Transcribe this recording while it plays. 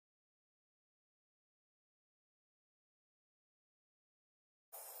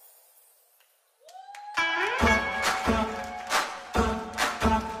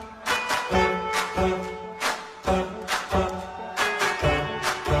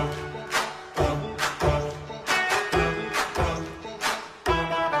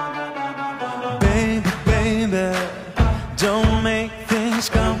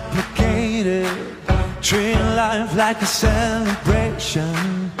like a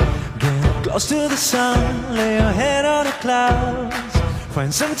celebration. Get close to the sun, lay your head on the clouds.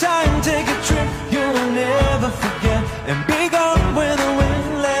 Find some time, take a trip you will never forget. And be gone with the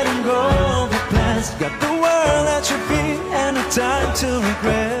wind, letting go of your plans. Got the world at your feet and no time to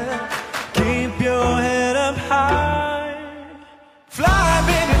regret. Keep your head up high. Fly,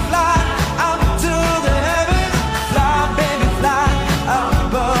 baby, fly up to the heavens. Fly, baby, fly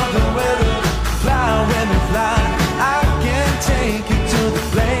above the weather. Fly, baby, fly. I can take you to the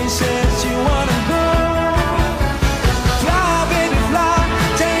places you wanna go. Fly, baby, fly.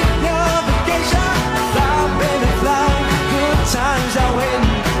 Take your vacation. Fly, baby, fly. Good times are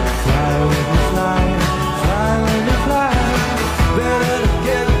waiting. Fly, baby, fly. Fly, baby, fly. Better to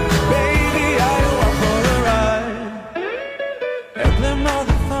get it, baby. I want for a ride. Airplane on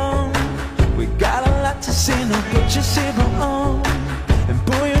the phone. We got a lot to see. No put your seatbelt on. And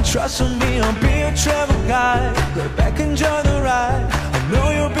put your trust on me. I'll be your travel guide. Go back, enjoy the ride. I know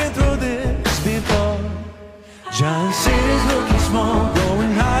you've been through this before. Giant cities looking small,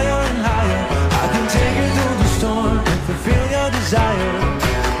 going higher and higher. I can take you through the storm and fulfill your desire.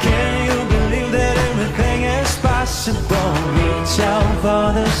 Can you believe that everything is possible? Reach out for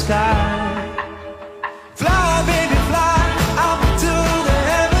the sky.